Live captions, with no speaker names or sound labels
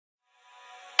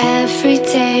Every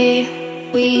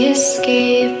day we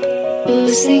escape,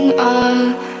 losing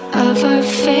all of our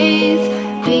faith.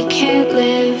 We can't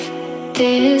live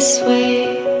this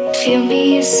way. Feel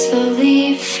me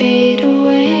slowly fade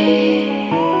away.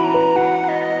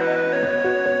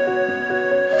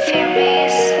 Feel me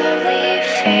slowly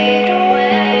fade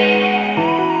away.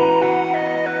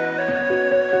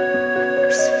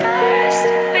 As far as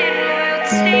the wind will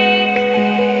take me.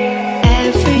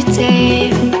 Every day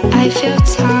I feel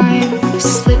time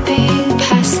slipping,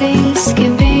 passing,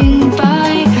 skipping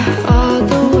by. All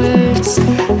the words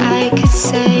I could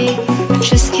say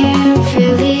just can't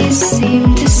really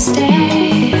seem to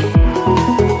stay.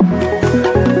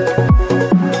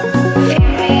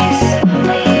 Feel me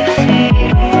slowly fade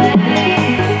away.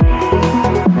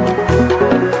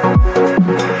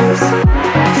 As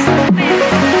far as the wind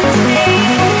will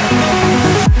take me.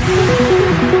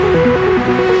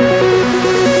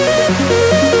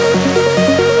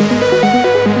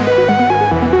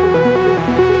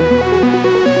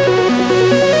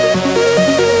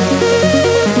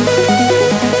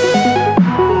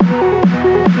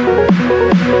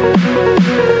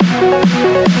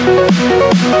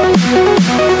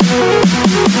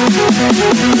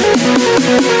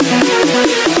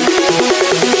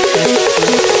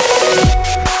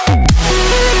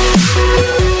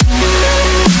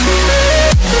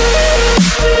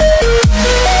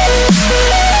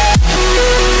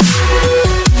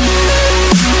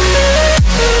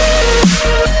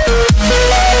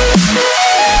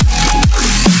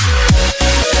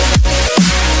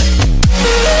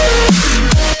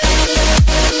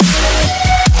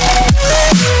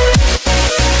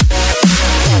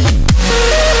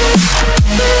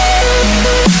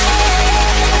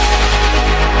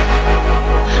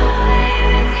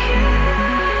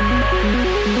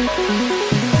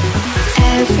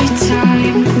 Every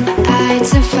time I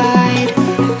divide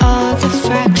all the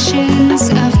fractions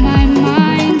of my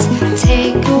mind,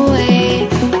 take away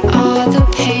all the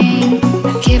pain,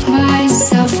 give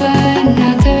myself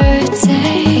another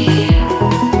day.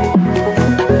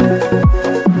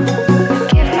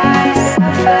 Give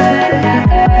myself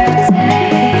another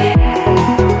day.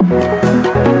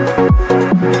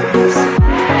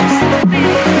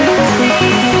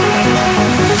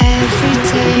 Every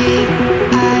day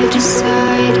I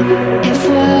decide if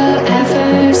we'll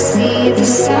ever see the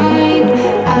sign.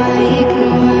 I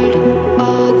ignored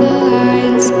all the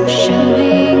lines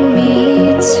showing me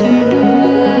eternal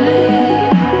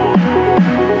light.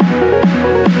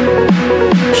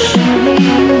 Showing me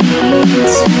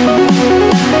eternal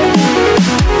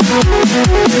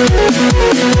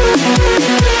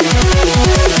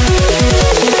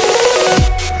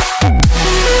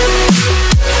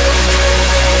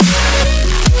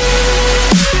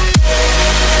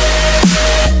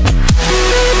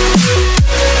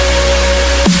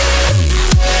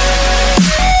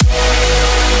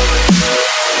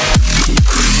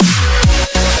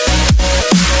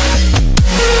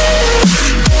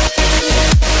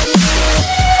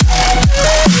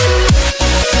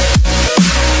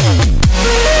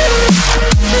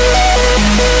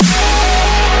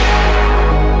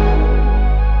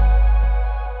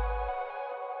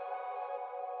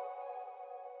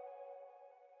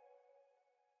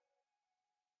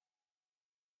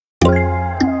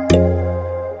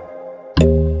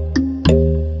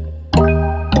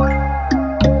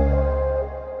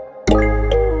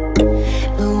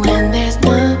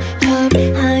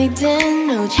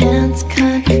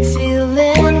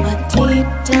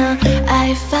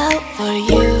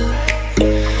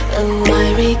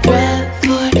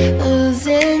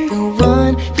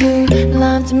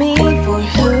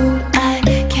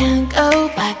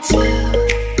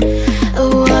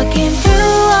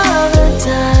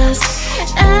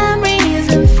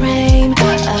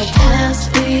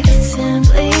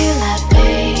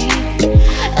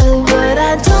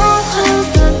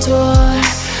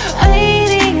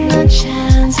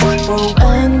for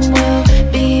when we'll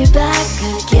be back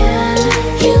again.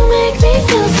 You make me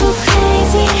feel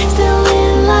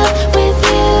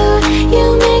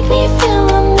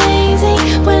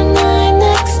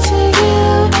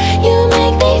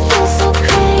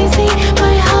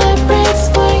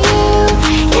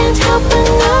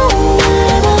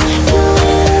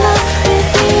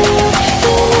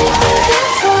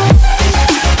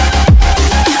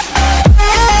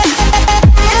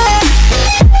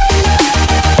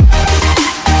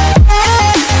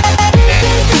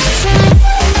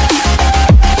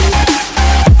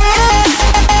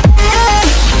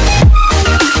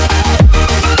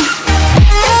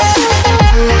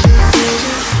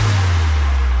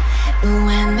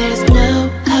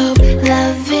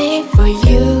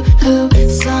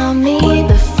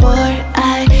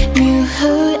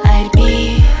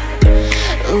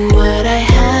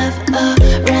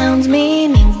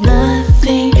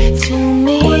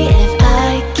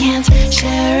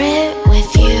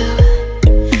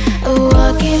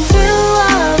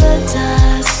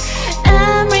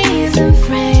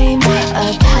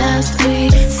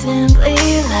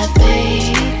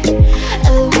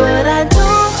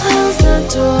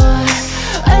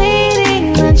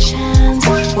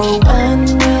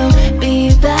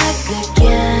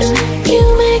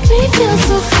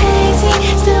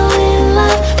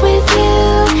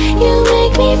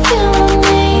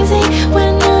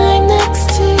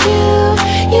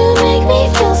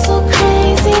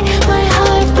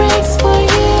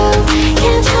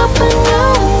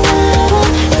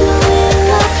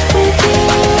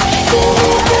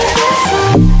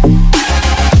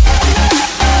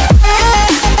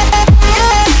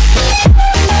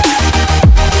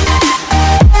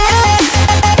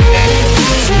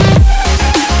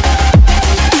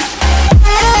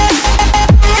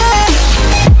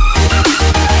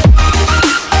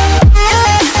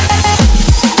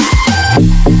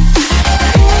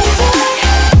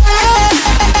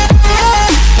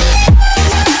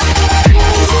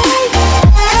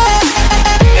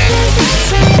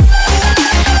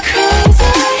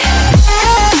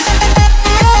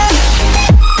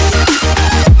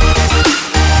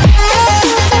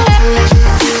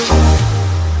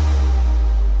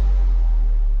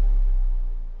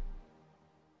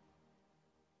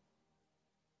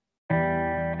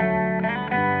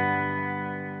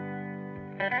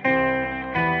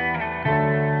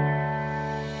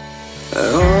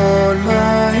on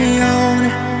my own,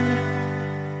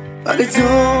 but I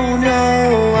don't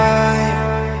know why.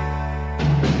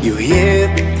 You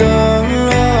hit the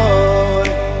road,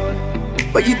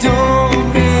 but you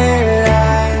don't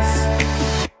realize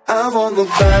I won't look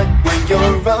back when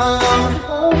you're around.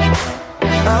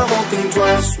 I won't think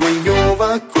twice when you're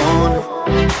gone.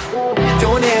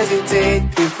 Don't hesitate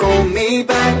to call me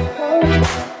back,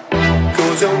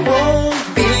 'cause I won't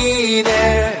be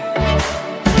there.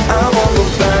 I won't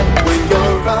look back when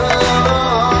you're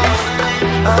around.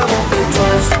 I won't think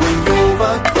twice when you're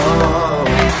gone.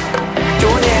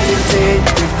 Don't hesitate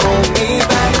to call me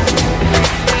back,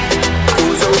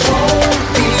 'cause I won't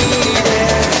be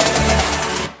there.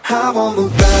 I won't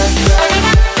look back.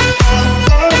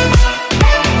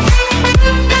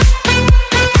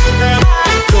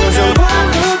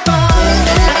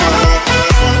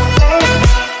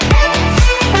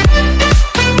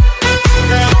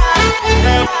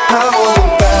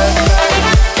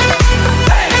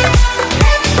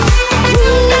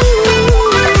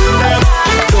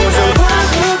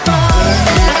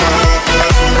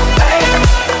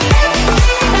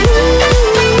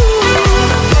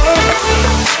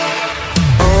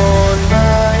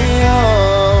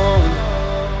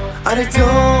 I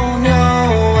don't know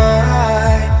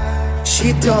why she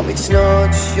told me it's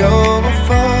not your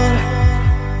fault,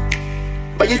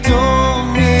 but you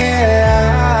don't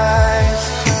realize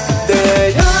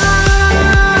that I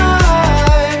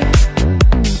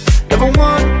never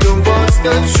wonder what's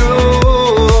the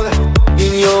truth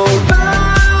in your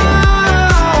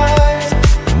eyes.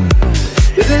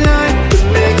 There's a light that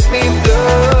makes me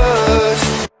blush.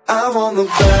 I won't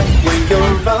look back when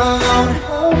you're around.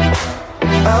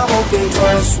 I won't think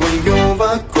twice when you're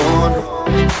gone.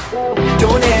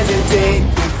 Don't hesitate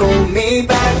to call me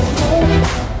back,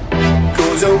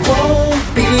 'cause I won't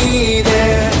be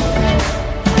there.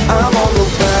 I won't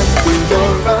look back when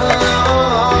you're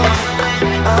around.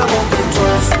 I won't think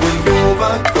twice when you're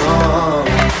gone.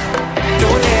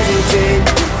 Don't hesitate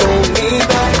to call me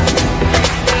back,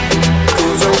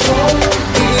 'cause I won't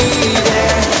be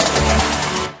there.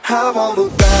 I won't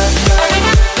look back.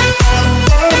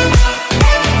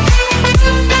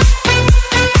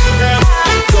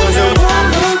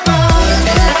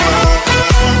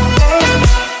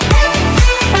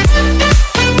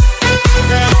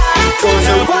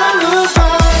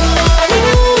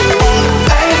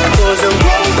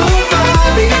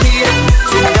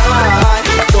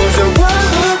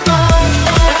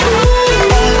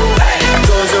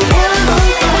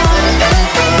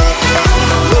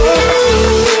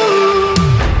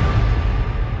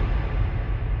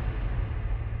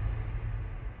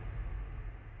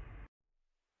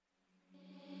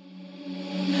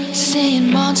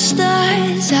 Seeing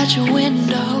monsters out your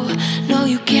window. No,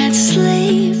 you can't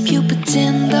sleep, you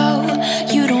pretend though.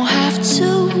 You don't have to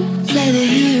play the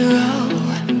hero,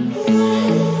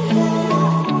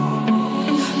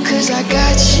 'cause I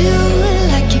got you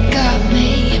like you got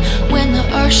me. When the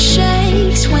earth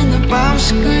shakes, when the bombs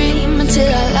scream, until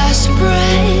our last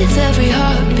breath, every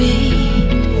heartbeat.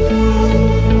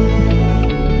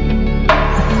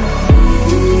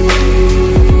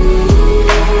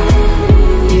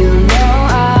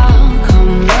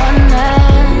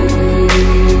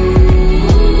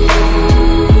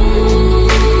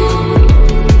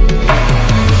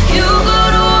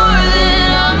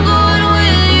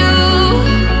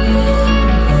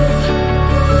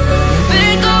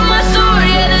 Pick up my sword,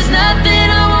 yeah, there's nothing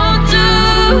I won't do.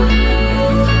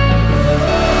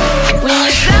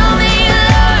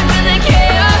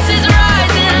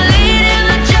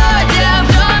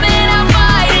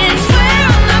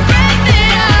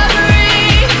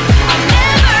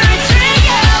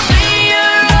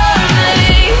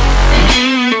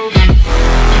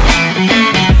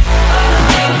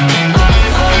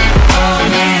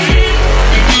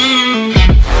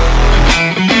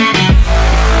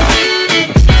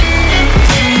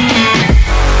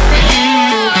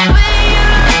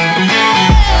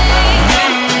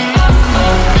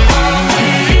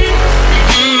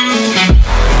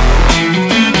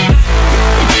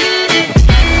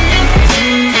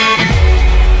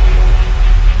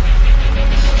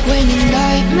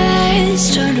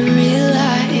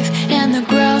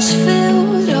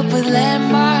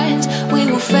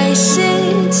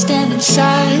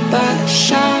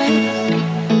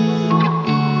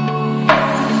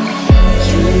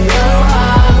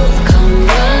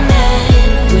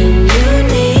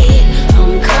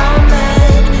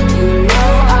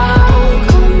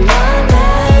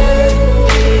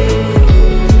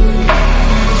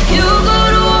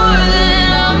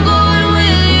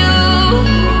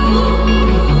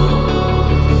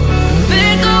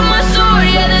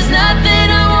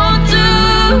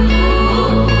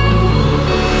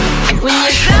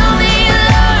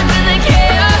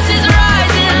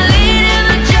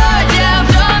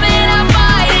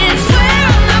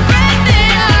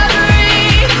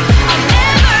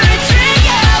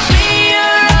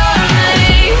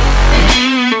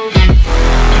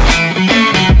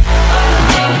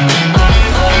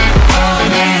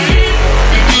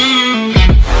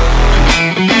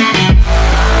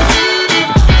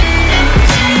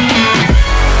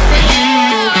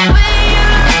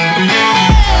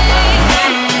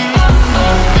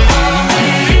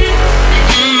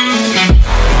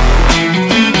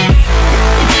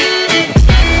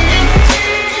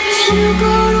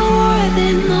 go to war,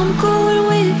 then I'm going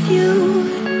with you.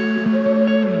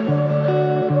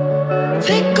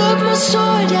 Pick up my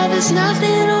sword, yeah, there's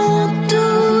nothing I won't do.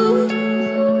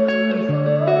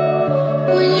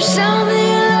 When you sound the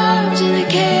alarms and the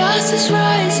chaos is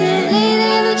rising,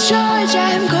 leading the charge,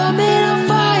 I am coming to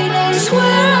fight. I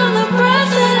swear on the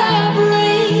breath that I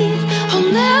breathe, I'll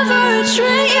never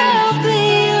retreat, yeah, I'll be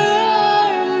your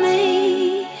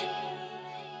army.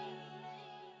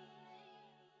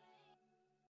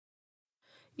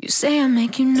 You say I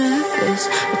make you nervous,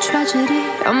 a tragedy,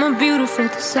 I'm a beautiful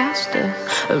disaster,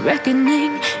 a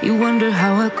reckoning. You wonder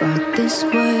how I got this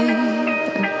way.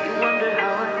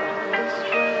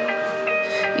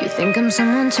 You think I'm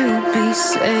someone to be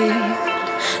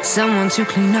saved, someone to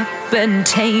clean up and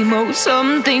tame. Oh,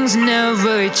 some things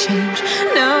never change,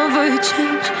 never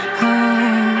change. Oh.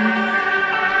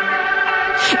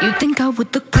 You think I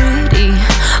would look pretty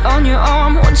on your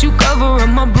arm once you cover up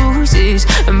my bruises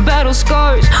and battle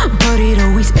scars, but it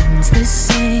always ends the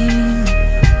same.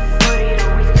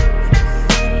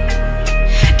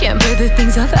 Can't bear the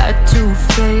things I've had to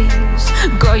face,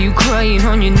 got you crying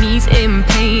on your knees in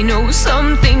pain. Oh,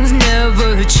 some things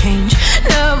never change,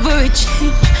 never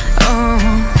change. Oh,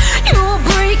 you'll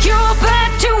break your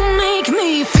back to make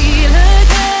me feel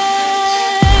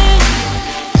again,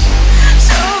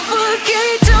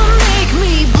 suffocate to make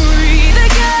me breathe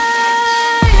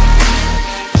again,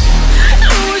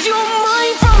 lose your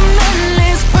mind from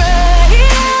endless pain.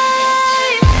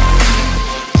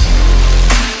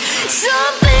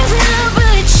 Some things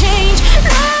never change,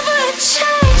 never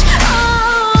change.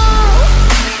 Oh,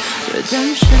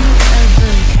 redemption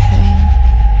never came.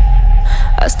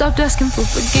 I stopped asking for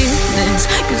forgiveness,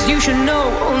 cause you should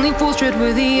know only fools tread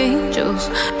where the angels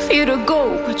fear to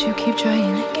go, but you keep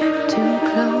trying to get too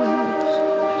close.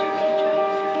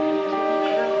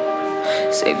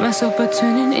 Save myself by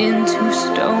turning into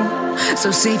stone,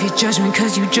 so save your judgment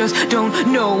cause you just don't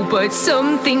know. But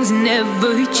some things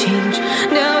never change,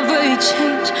 never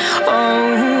change.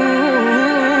 Oh,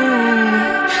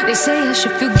 they say I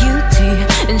should feel guilty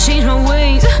and change my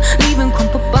ways, leaving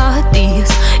crumpled bodies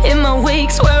in my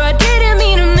wake. Swear I didn't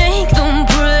mean to make them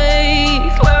break,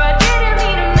 swear I didn't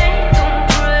mean to make them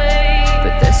break.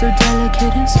 But they're so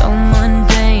delicate and so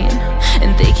mundane,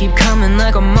 and they keep coming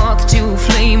like a moth to a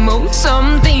flame. Oh,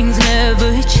 some things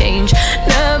never change,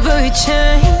 never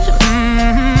change.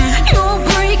 You'll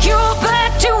break your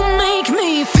back to make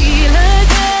me feel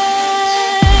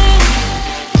again,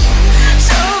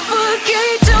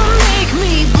 suffocate to make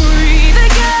me breathe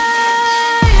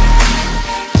again,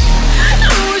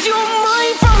 lose your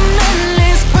mind from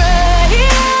endless pain.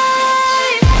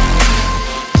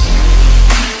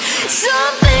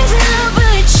 Some things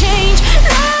never change,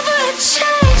 never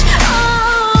change.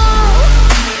 Oh,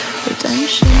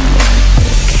 redemption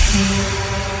never came.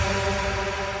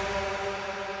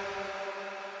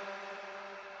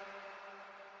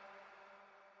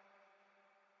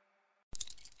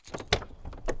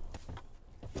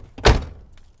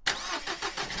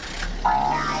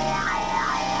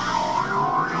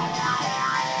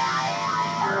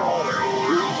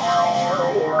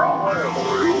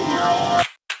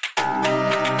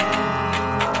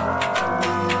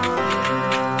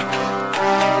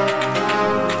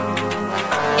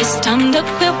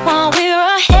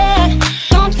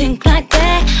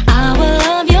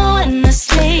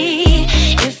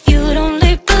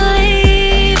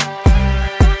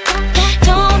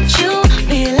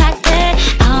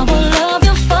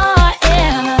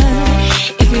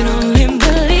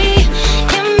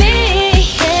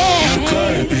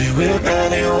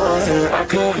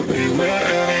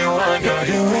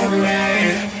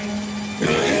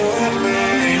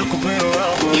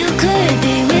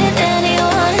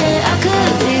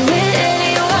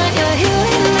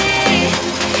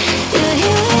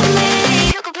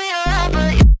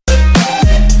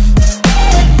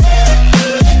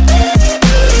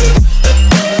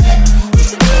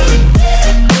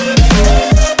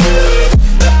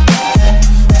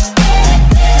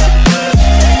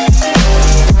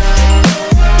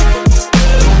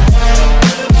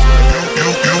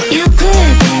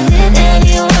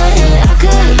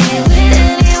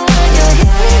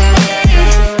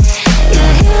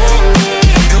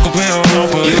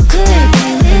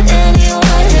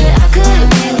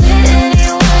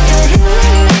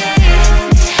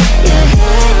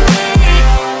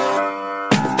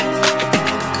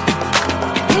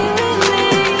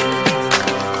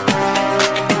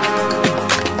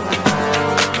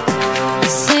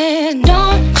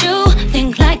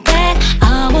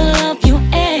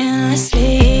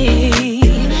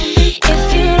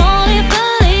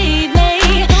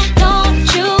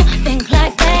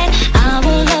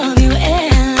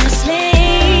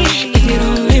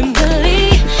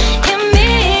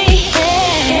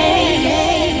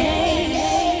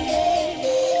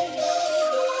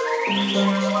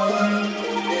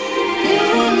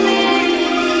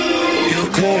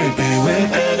 could be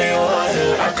with anyone,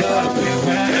 I could be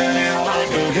with anyone.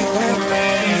 You're here with me,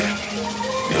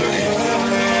 you're here with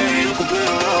me. You could be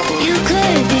around, You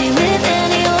could be with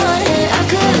anyone, I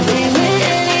could be with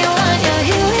anyone. You're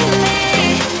here with me,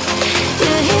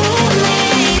 you're here with me.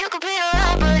 You could be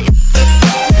around, but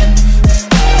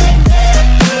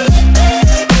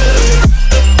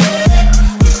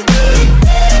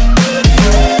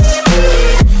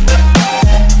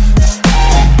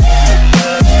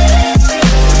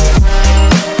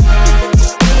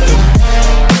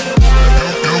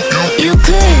you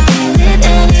could be with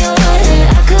anyone,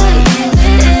 I could be with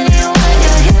anyone. You're here with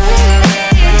me,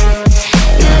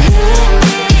 you're here with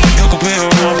me. you could be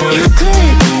around, but You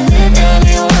could be with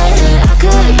anyone, I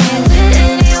could be with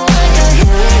anyone. You're here with me,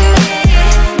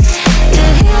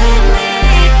 you're here with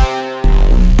me.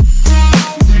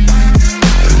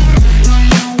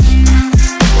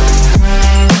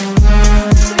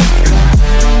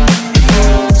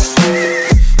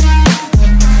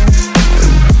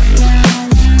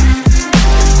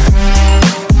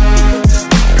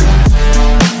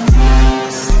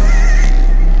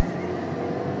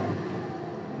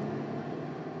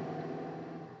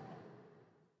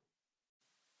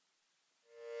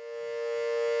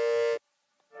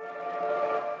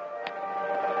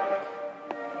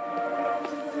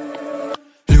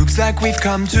 looks like we've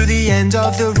come to the end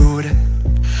of the road.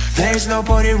 There's no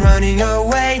point in running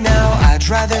away now. I'd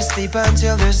rather sleep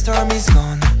until the storm is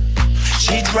gone.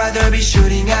 She'd rather be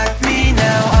shooting at me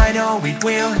now. I know it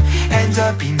will end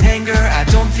up in anger. I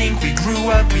don't think we grew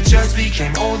up, we just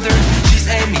became older. She's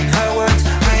aiming her words,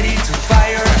 ready to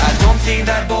fire. I don't think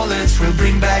that bullets will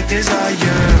bring back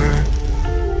desire.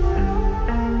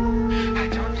 I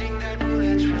don't think that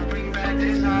bullets will bring back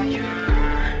desire.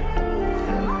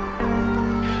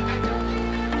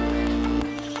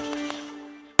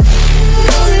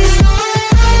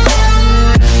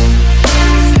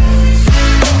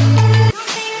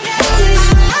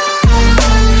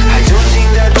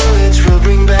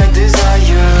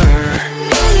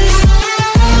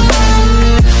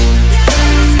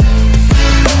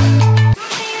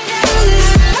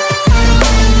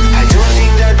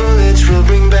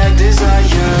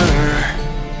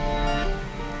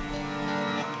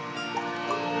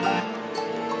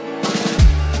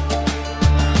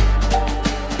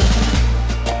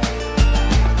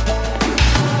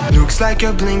 Like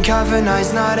a blink of an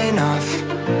eye's not enough.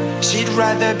 She'd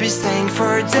rather be staying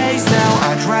for days now.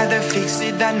 I'd rather fix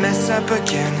it than mess up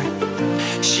again.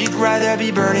 She'd rather be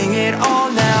burning it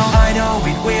all now. I know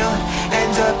it will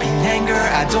end up in anger.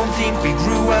 I don't think we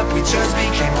grew up, we just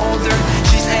became older.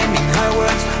 She's aiming her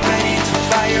words, ready to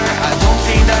fire. I don't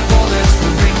think that bullets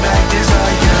will bring back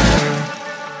desire.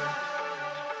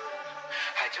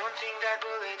 I don't think that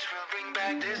bullets will bring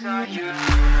back desire.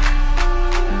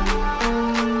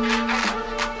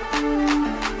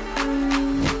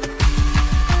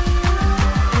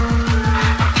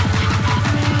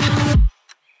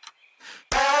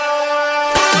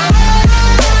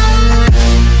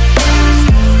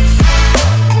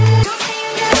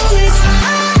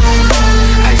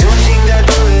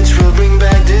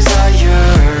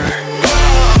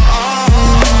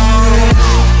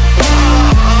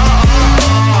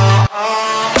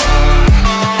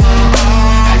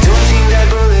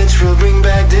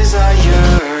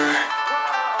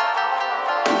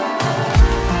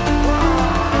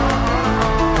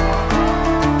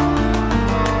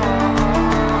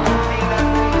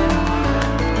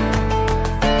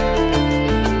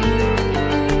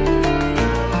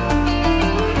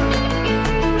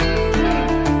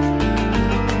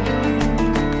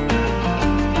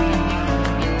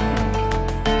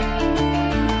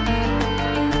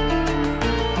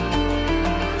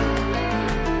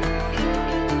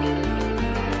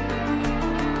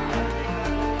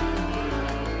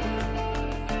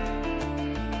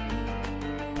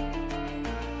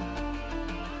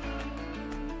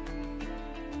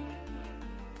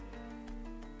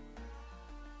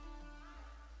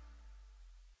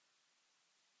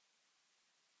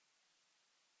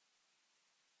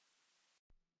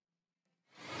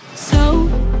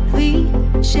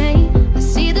 I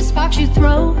see the sparks you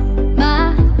throw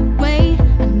my way.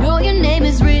 I know your name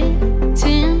is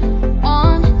written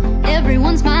on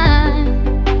everyone's mind.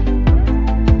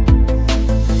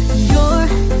 Your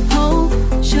whole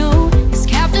show is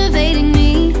captivating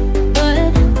me,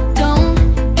 but don't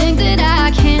think that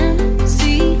I can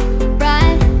see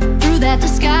right through that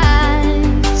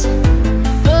disguise.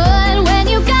 But when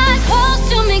you got close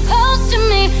to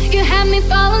me, you had me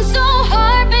falling so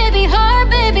hard, baby, hard,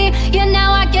 baby. Yeah,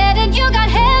 now I get it, you got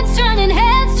heads turning,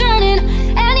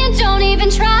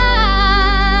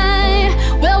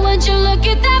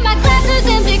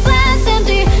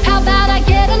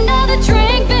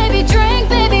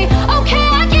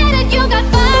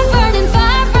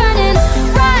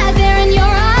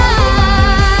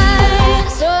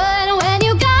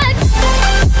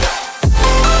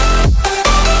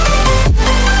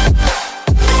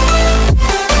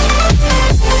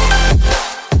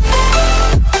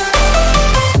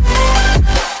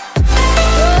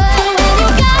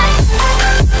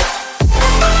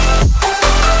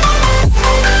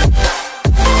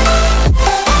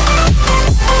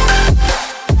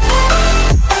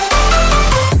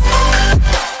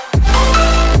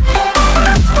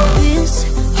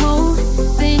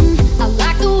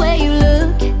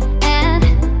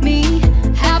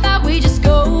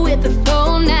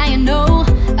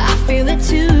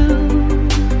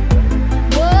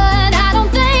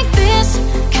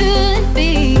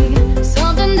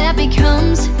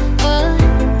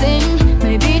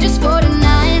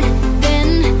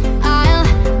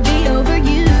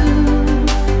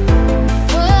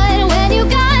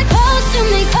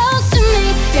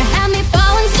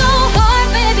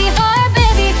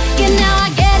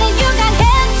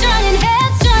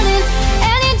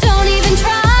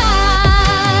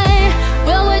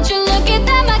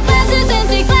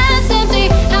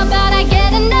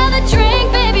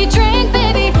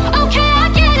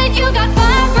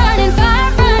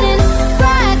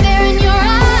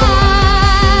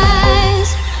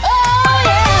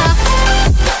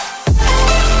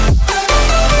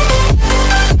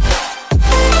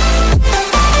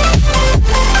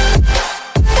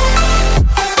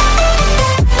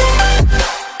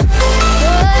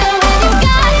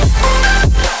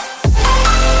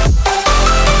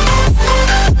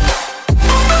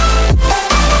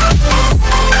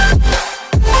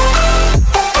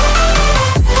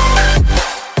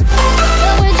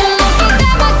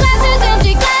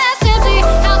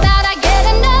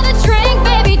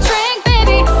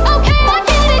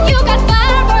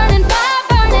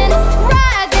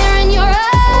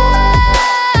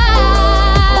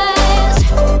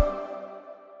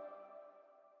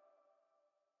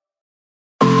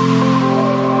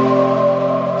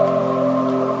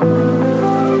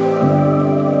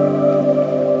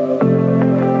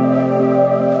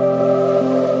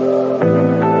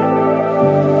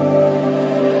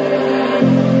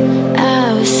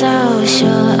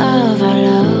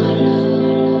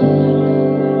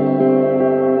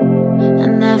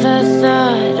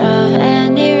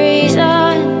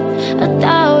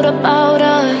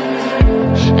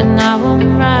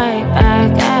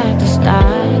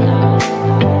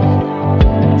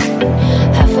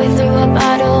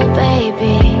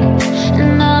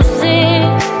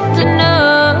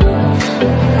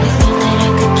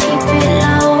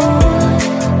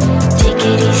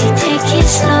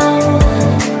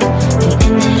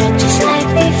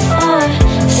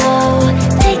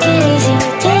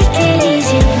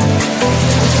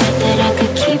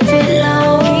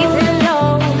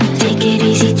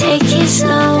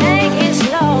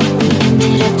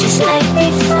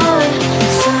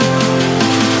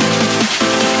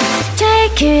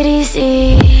 Take it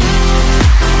easy.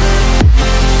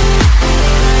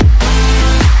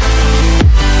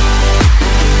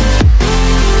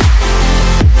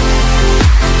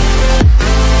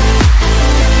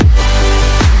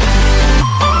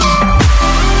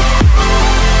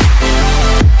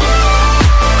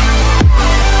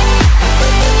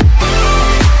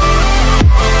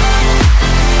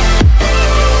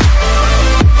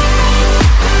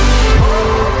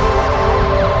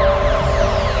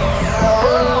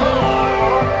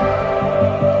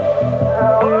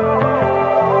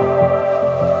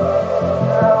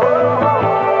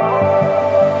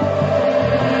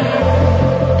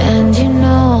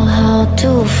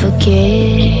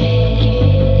 Forget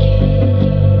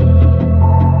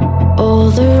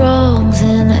all the wrongs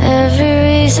and every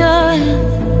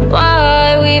reason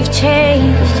why we've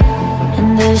changed.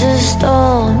 And there's a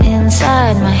storm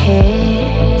inside my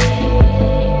head.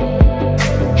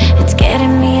 It's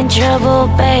getting me in trouble,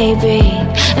 baby,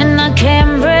 and I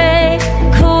can't break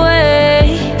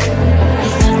away. I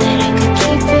thought that I could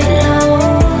keep it low.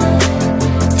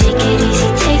 Take it easy,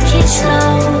 take it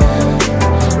slow.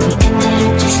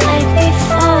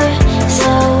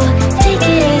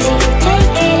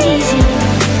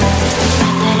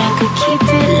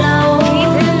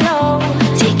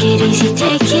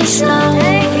 Take it slow,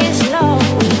 take it slow.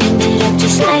 Ended up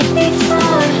just like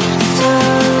before, so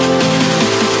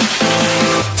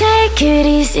take it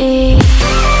easy.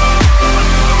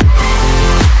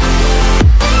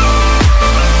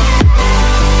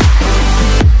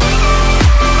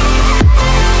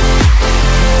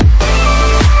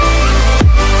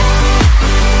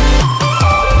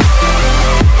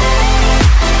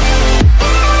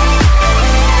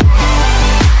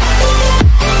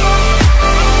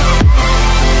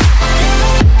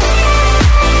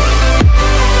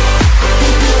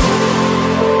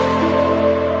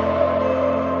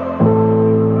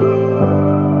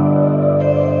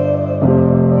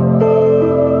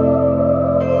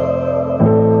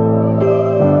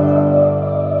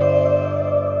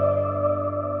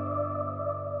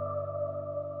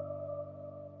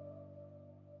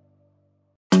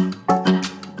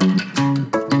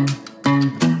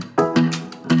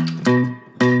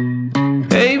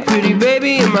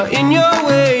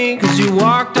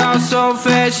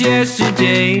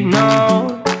 Yesterday,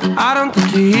 no, I don't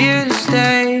think you're here to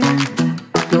stay.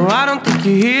 No, I don't think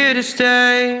you're here to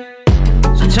stay.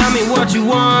 So tell me what you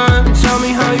want, tell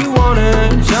me how you want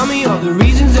it. Tell me all the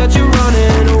reasons that you're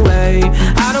running away.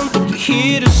 I don't think you're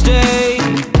here to stay.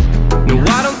 No,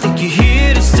 I don't think you're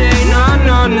here to stay. No,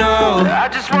 no, no. I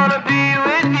just wanna be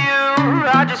with you.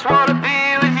 I just wanna be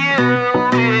with you,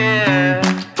 yeah.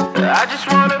 I just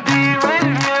wanna be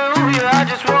with you. Yeah, I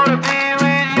just wanna be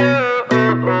with you.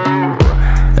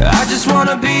 I just wanna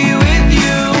be with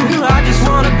you. I just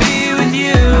wanna be with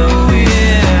you,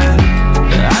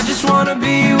 yeah. I just wanna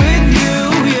be with you.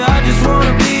 Yeah, I just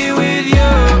wanna be with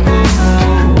you.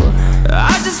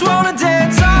 I just wanna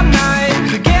dance all night,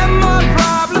 forget my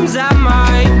problems, I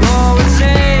might go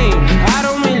insane. I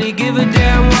don't really give a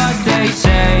damn what they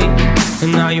say.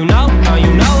 And now you know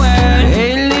it.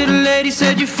 Hey, little lady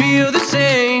said you feel the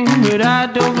same, but I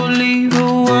don't believe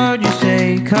a word you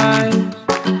say, 'cause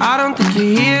I don't think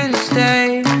you're here to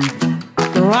stay.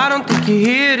 No, I don't think you're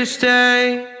here to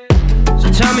stay. So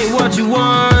tell me what you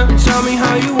want, tell me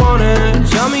how you want it.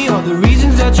 Tell me all the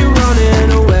reasons that you're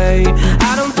running away.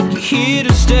 I don't think you're here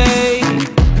to stay.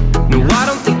 No, I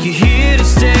don't think you're here to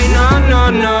stay. No, no,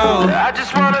 no. I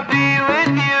just wanna be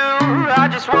with you. I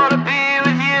just wanna be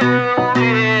with you,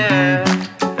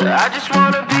 yeah. I just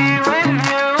wanna be with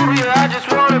you. Yeah, I just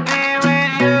wanna be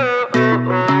with you.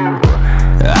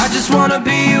 I just wanna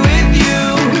be with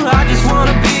you. I just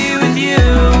wanna be with you,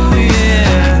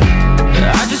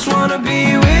 yeah. I just wanna be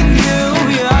with you.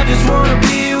 Yeah, I just wanna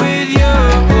be with you.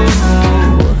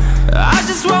 I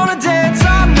just wanna dance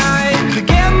all night,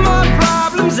 forget my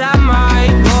problems, I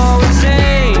might go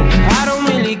insane. I don't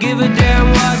really give a damn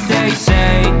what they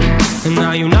say. And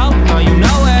now you know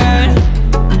it.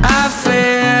 I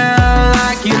feel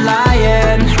like you're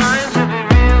lying, trying to be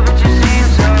real, but you seem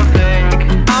so fake.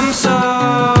 I'm so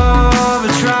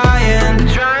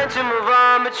trying to move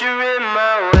on, but you're in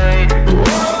my way.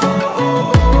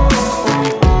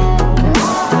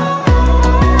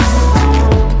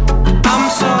 I'm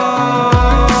so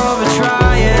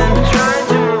trying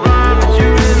to move on, but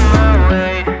you're in my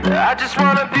way. I just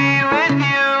wanna be with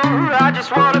you. I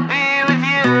just wanna be with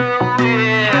you,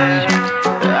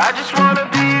 yeah. I just wanna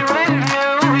be with you.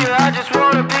 Yeah, I just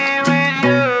wanna be with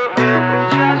you.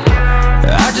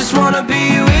 I just wanna be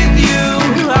with you.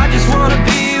 I just wanna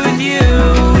be with you,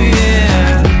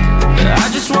 yeah. I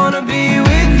just wanna be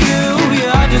with you.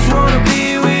 Yeah,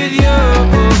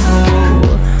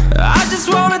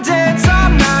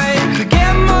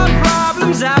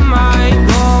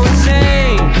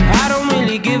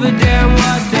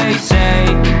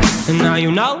 now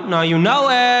you know, now you know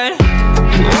it. I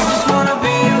just wanna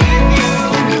be with you,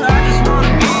 I just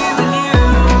wanna be with you,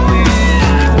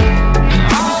 yeah.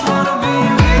 I just wanna be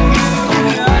with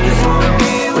you, I just wanna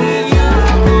be with you.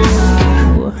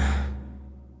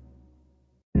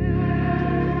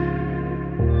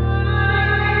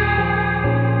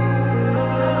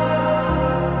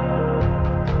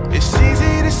 It's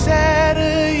easy to set a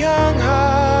young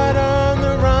heart on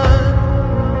the run,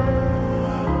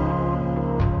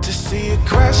 to see it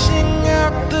crashing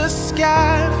out the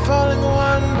sky, falling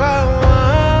one by one.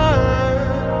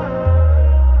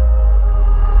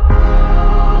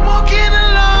 Walking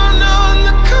alone on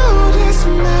the coldest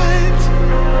night.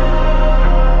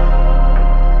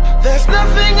 There's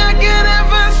nothing I can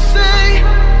ever say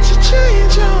to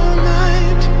change your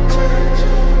mind.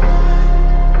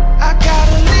 I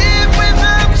gotta live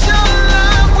without your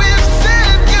love, we've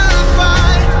said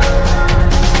goodbye.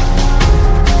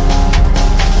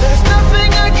 There's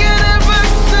nothing I can ever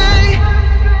say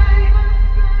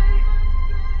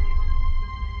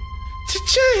to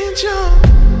change your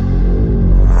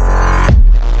mind.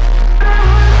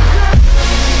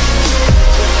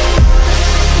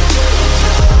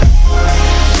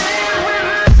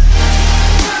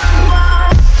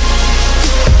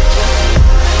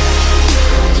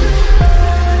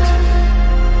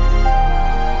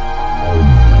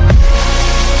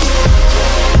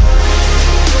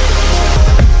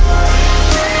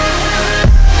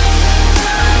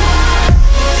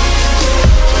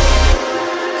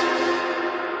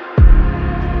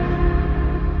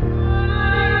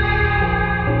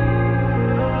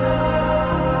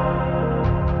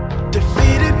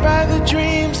 Defeated by the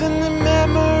dreams and the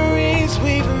memories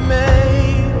we've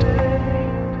made,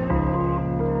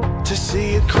 to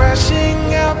see it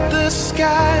crashing out the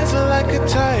skies like a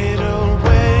tidal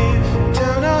wave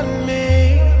down on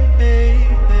me.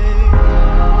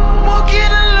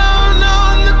 Walking alone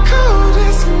on the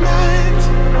coldest night.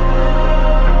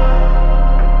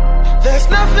 There's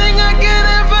nothing I can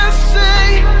ever say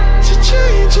to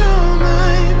change your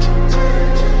mind.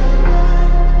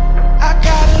 I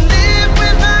gotta live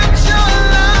without your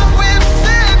love, we've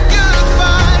said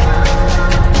goodbye.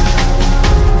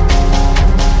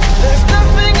 There's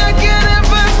nothing I can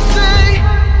ever say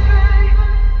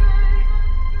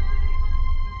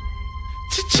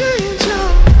to change your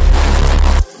mind.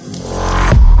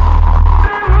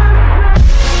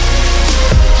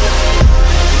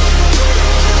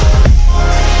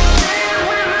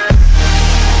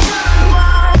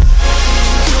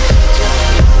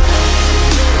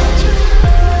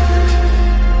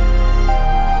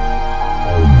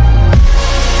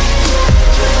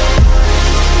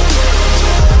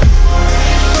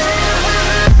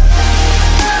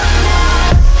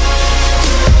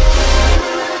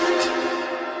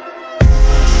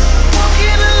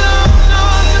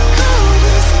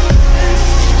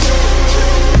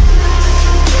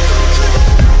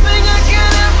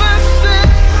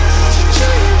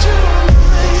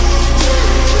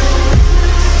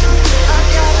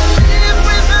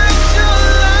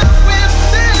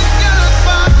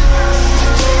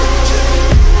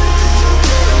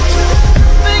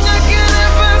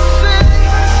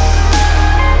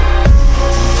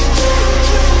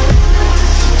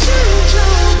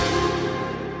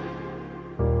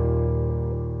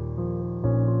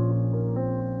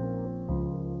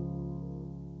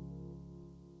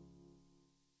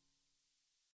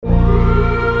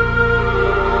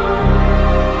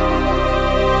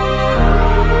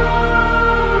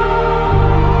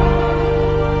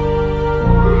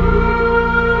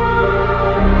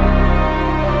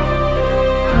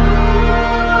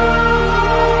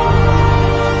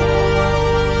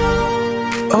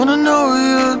 I wanna know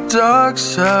your dark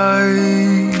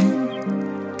side,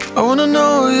 I wanna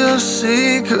know your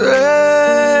secrets,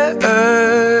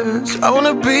 I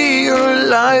wanna be your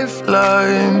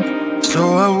lifeline. So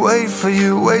I wait for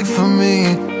you, wait for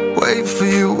me, wait for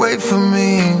you, wait for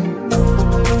me.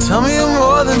 Tell me you're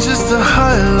more than just a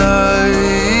highlight,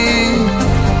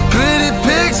 pretty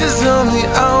pictures on the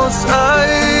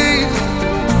outside.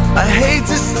 I hate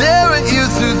to stare at you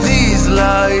through these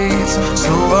lights.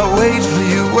 So I wait for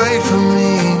you, wait for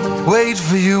me, wait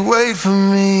for you, wait for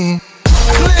me.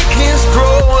 Click and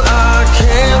scroll, I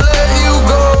can't let you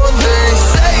go. They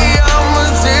say I'm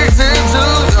addicted to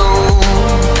you.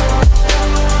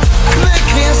 Click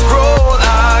and scroll,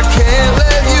 I can't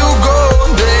let you go.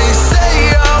 They say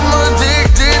I'm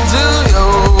addicted to you.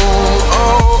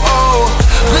 Oh, oh,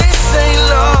 this ain't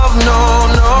love, no,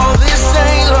 no, this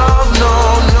ain't love, no,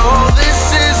 no, this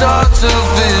is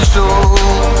artificial.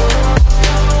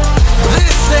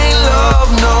 This ain't love,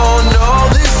 no, no,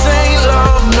 this ain't love.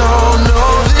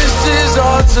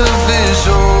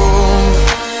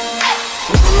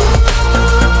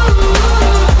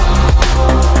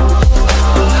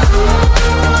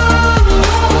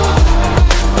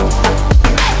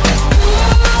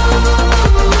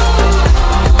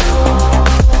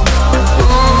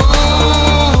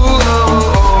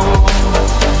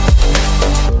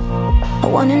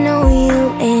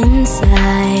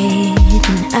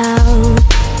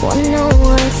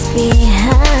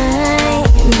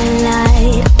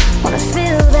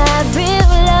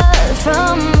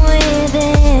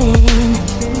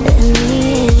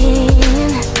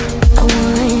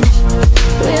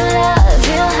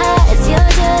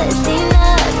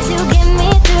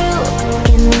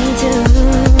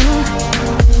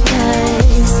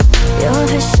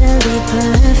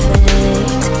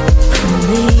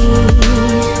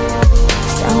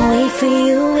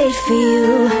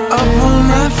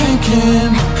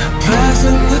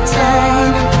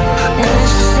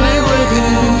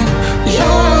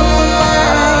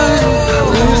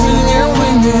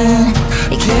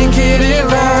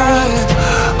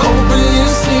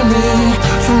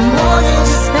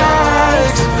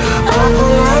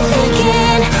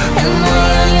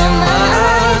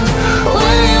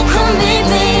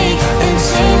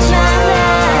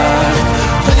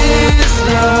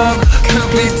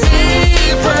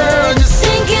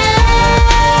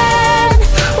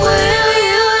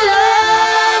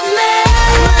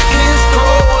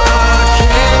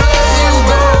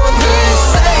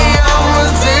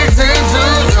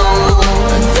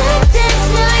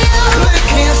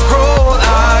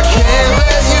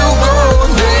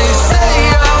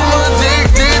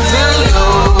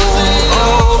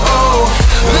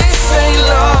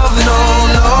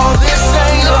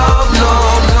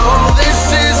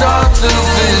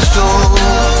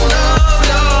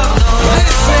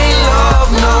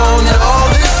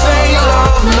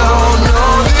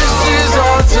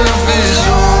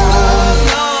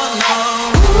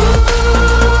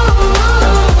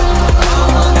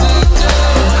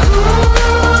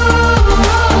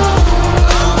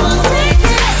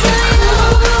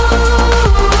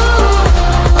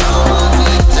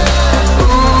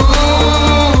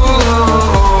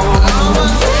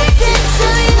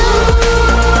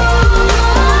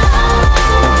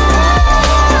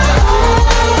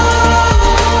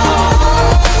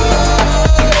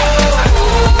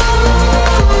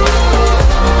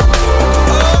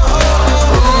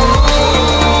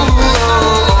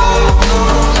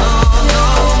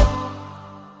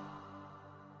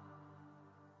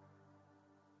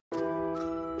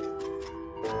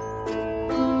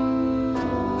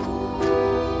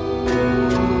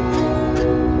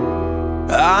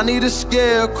 I need a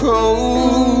scarecrow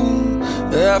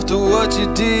after what you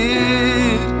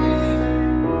did,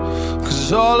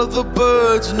 'cause all of the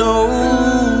birds know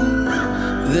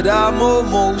that I'm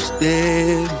almost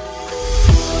dead.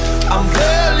 I'm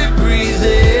barely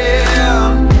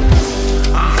breathing,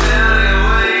 I'm barely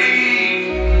awake.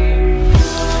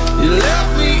 You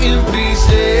left me in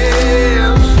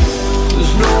pieces,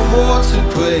 there's no more to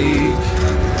break.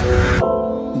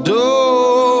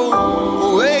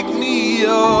 Don't wake me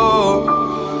up,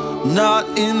 not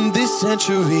in this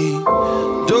century.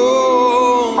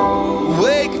 Don't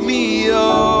wake me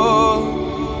up,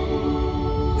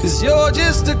 'cause you're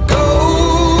just a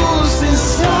ghost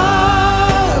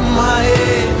inside my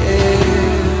head.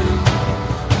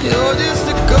 You're just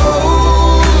a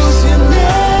ghost, you're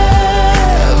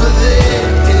never there.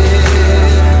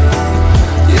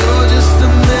 You're just a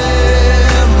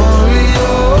memory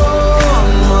on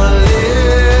my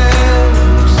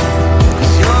lips,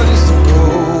 'cause you're just a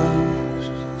ghost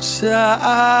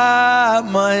inside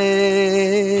my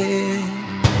head.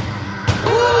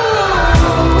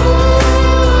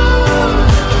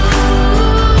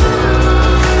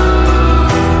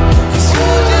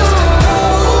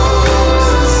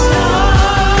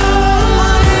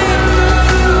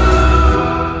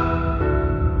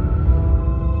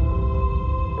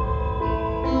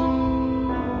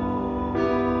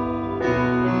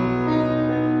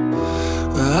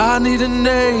 I need an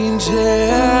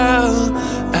angel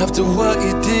after what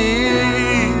you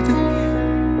did,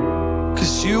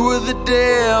 'cause you were the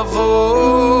devil,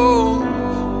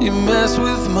 you messed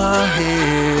with my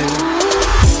head.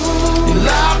 You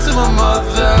lied to my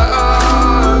mother,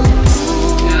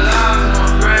 you lied to my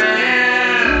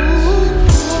friends.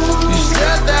 You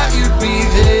said that you'd be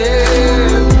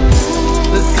there,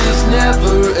 that this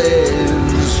never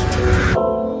ends.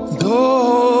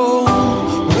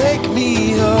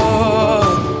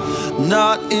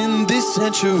 Not in this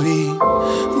century.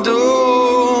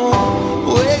 Don't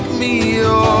wake me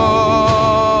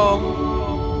up,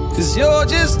 'cause you're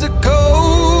just a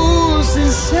ghost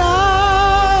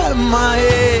inside my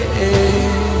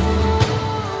head.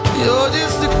 You're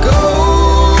just a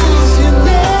ghost, you're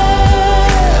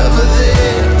never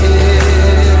there.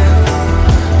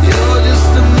 You're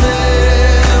just a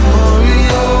memory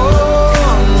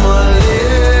on my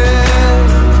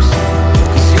lips,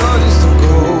 'cause you're just a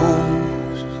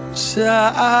ghost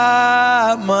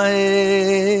inside my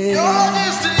head. You're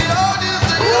just a ghost.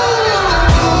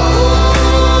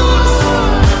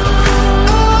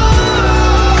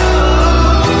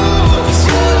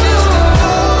 You're just a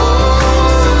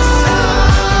ghost inside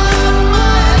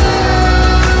my head.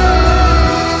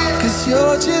 'Cause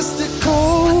you're just a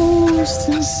ghost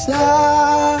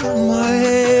inside my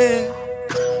head.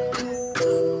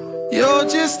 You're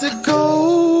just a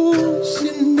ghost,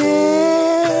 you're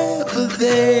never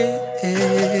there.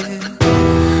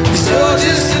 'Cause you're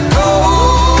just a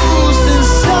ghost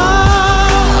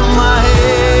inside my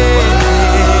head.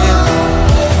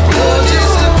 You're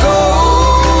just a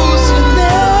ghost, you're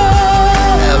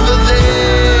never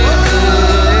there.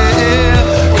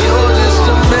 You're just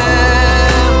a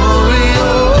memory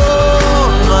on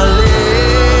my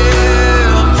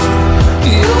lips.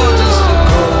 You're just a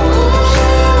ghost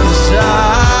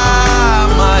inside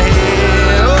my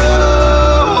head.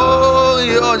 Oh,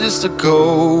 you're just a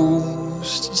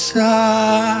ghost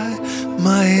inside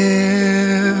my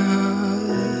head.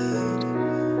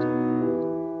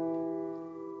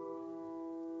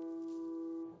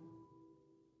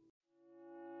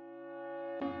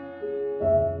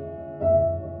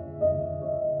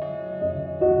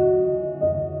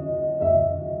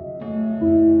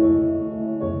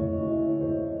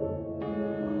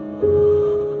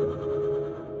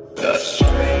 The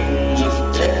strangest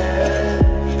death,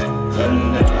 the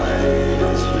night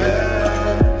is red.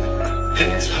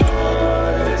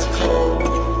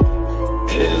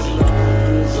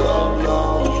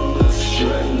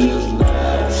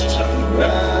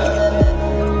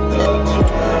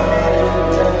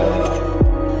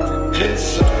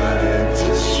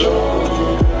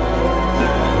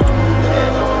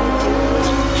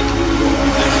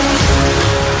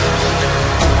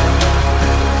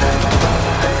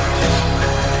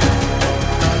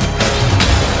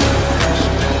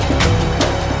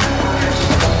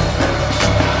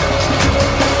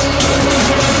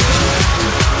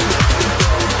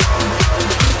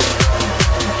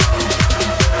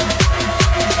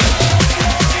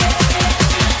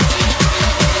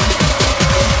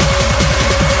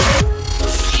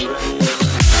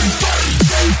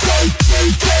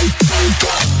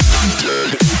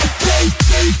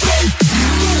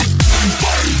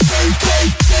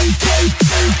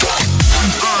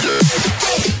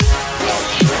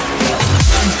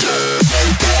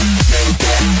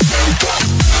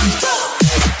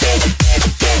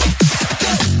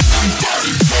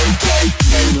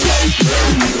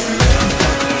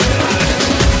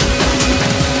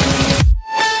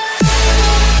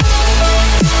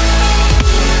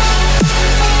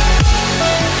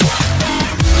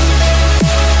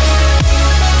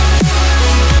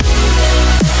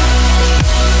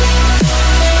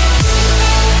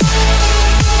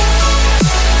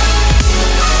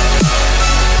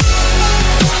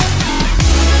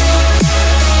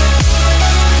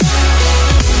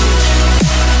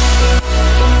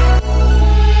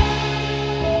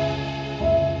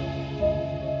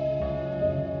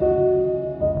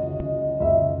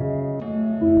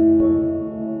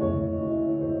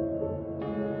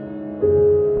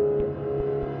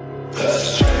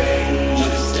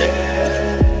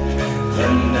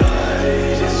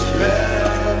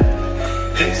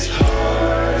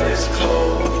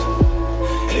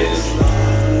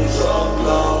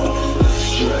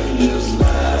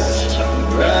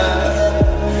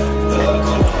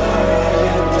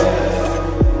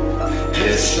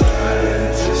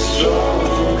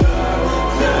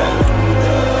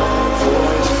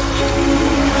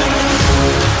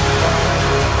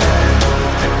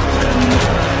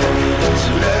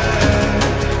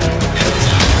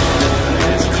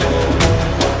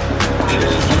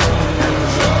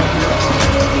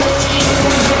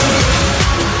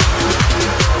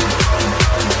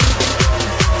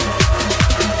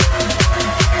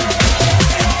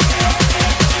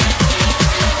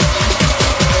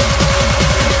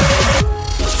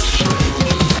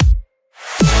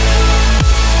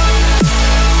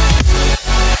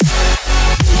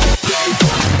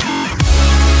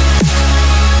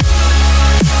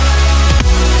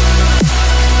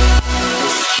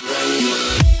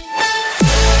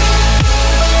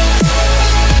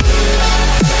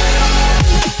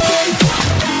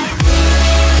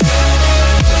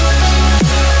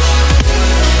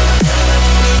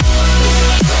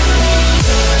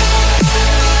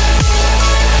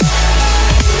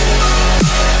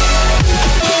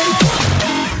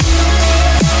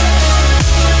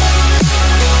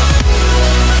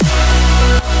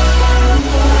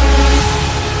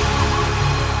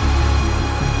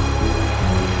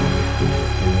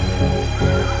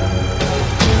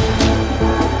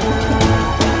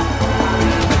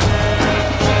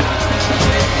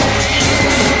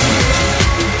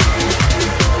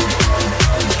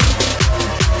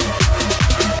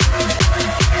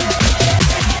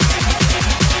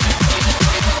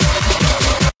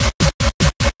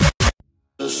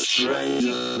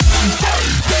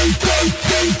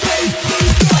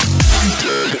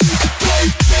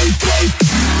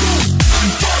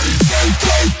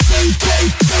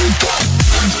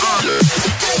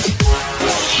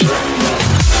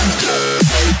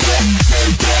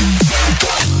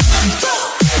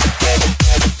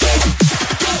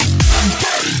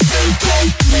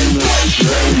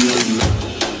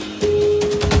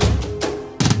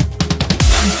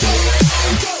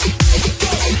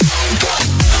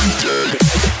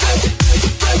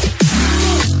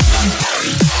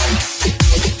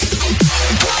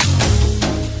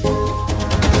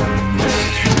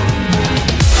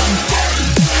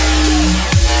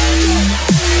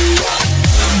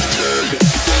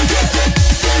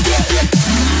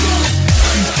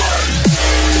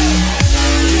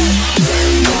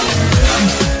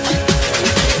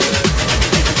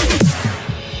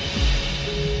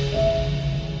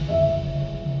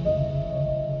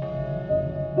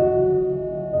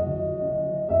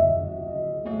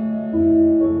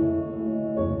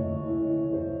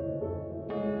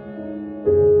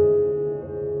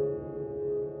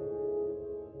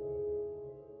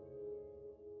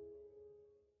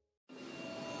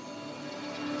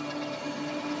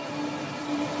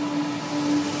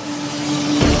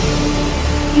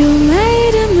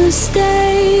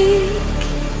 Mistake,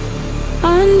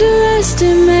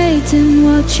 underestimating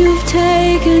what you've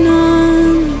taken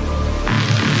on.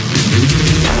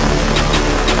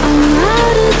 I'm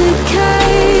out of the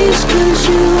cage, 'cause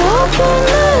you opened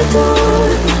the door.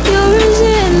 You're as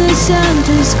innocent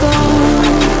as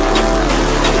gone.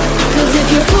 'Cause if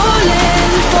you're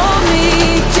falling for me,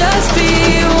 just be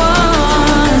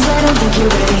one. 'Cause I don't think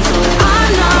you're ready for it.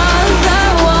 I'm not the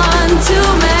one to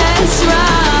mess around.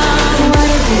 No, I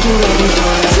don't think you're ready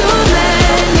for it. Too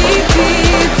many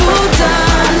people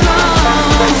done wrong.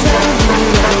 'Cause I don't think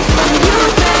you're ready for it. You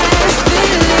best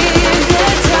believe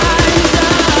that time's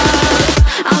up.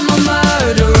 I'm a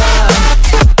murderer.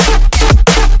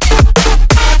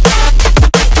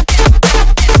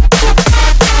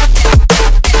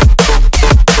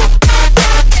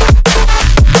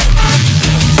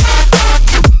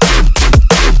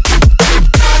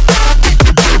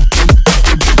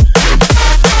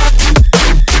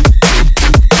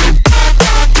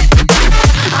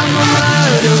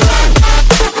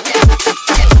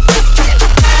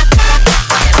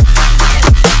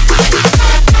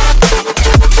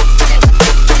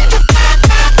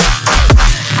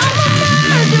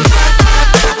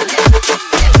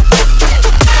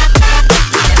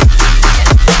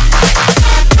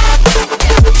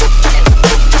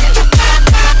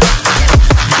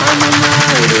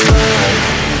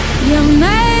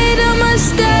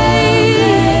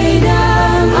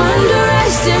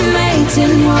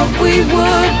 we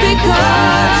would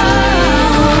become.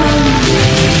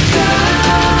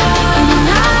 And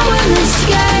now an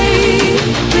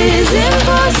escape is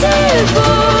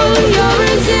impossible. You're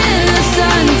as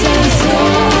innocent as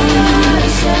storm.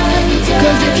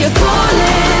 'Cause if you're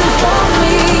falling for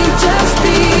me, just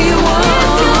be warned.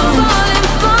 If you're falling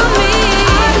for me,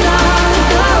 I'm not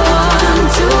the one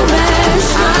to mess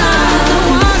up.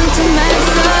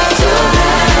 Too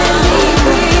many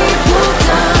people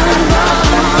done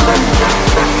wrong.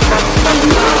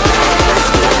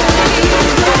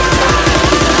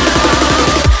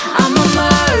 I'm a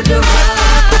murderer.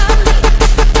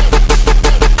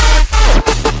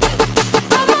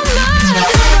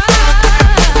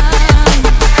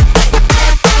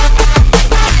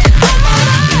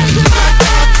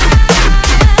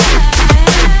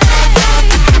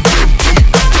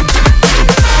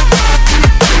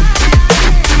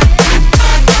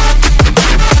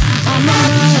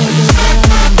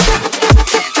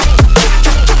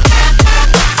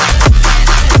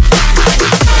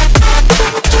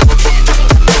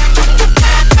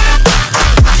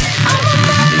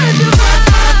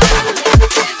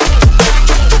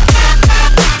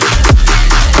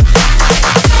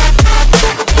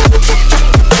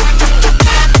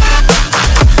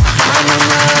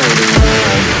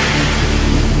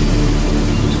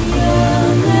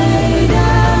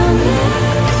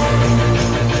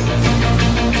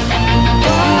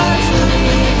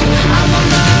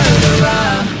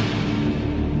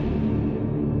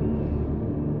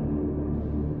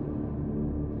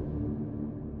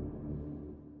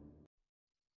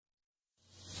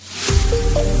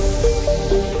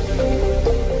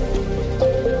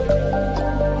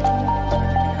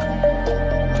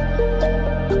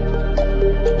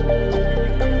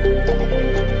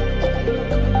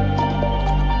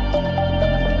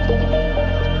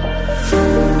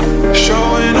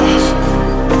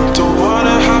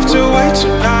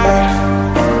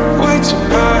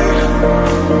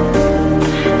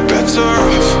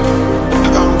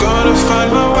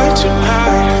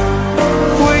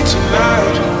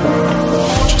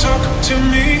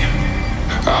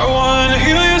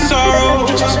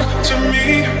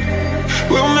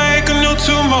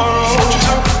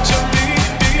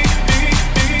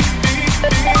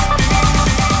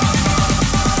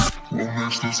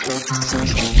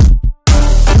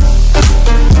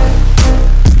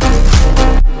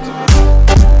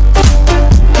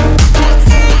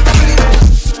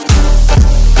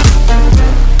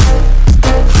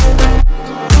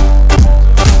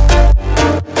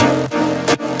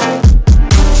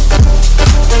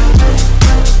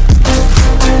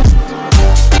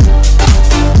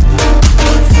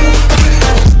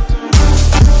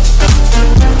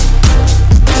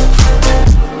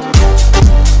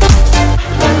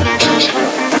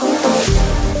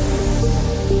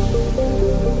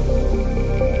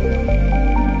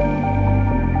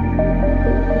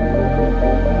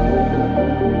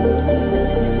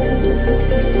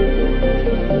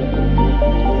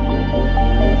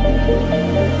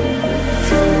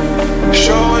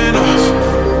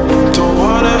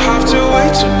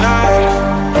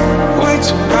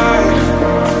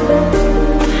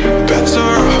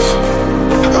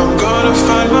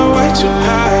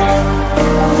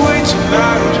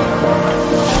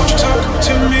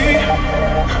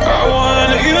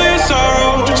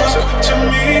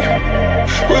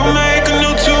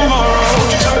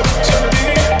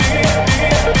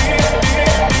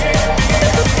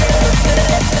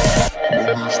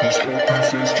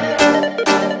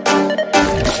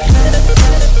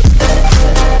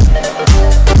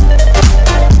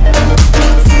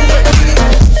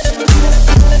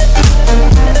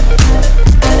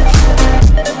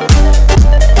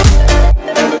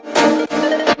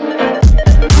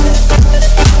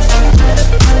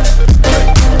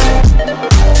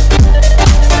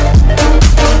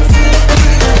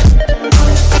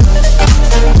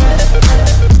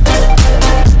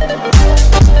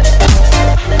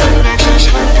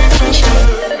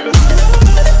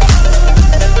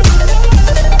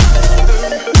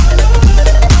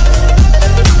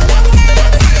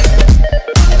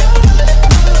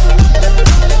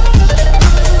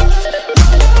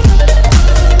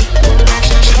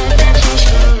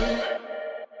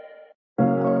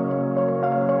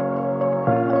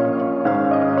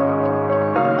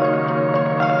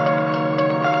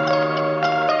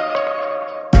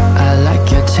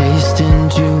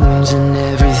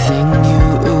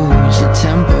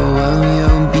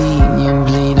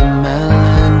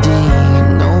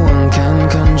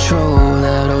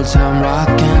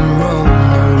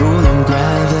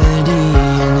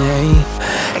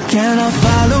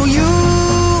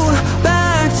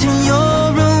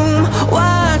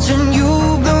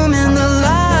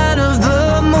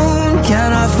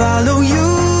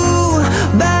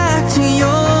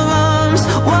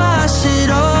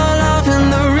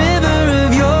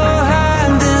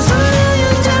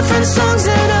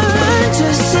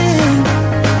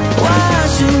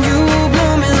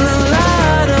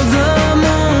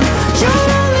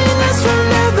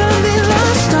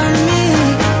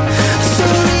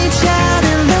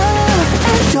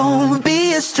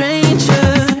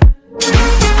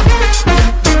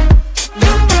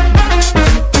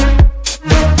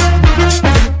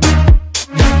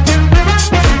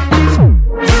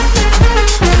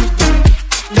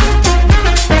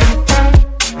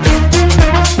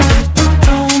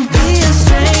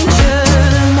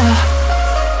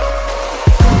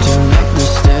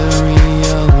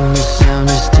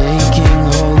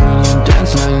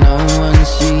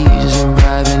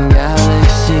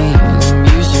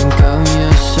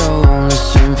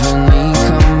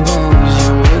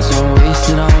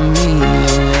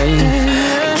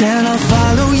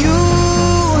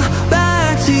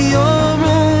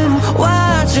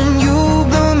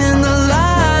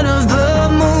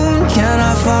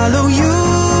 follow you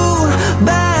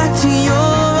back to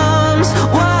your arms,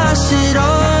 wash it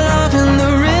all off in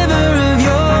the river of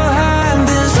your heart.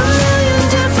 There's a million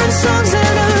different songs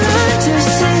that I learned to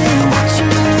sing,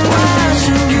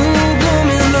 watching you bloom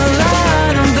in the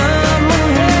light of the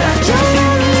moon. Your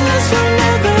loneliness will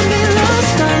never be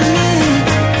lost on me,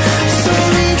 so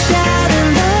reach out and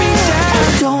love,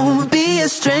 don't be a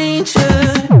stranger.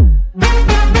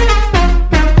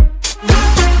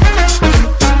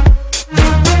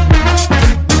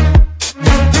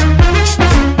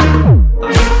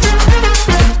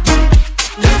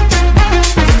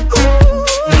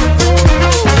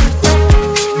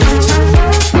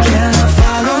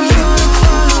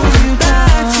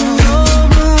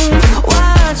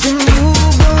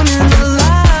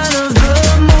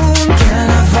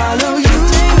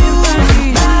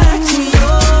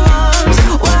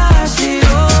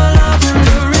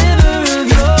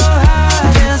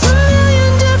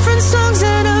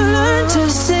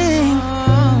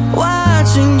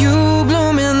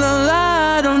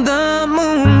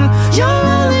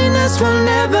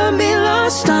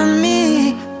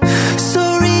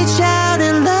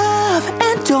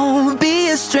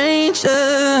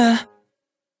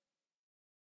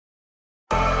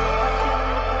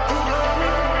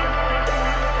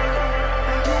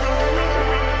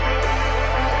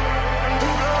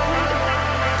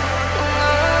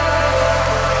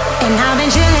 And I've been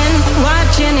chillin',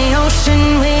 watching the ocean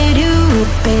with you,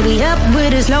 baby, up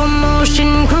with a slow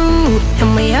motion crew. And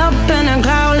we up in our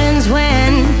cloudlands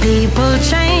when people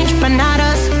change, but not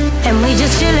us. And we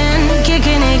just chillin',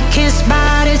 kicking it, kissed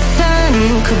by the sun.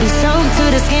 Could be soaked to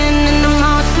the skin in the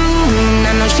monsoon.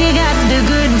 I know she got the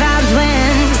good vibes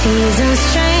when seasons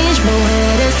change, but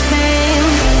we're the same.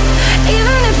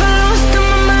 Even if I lost all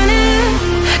my money,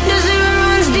 the zero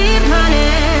runs deep,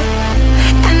 honey.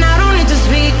 And I don't need to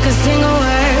speak a single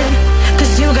word,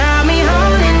 'cause you got me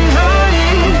holding,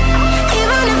 holding.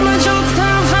 Even if my jokes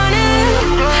aren't funny,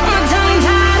 my tongue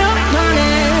tied up on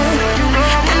it.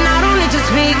 And I don't need to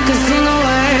speak a single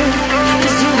word,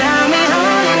 'cause you got me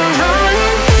holding,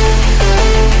 holding.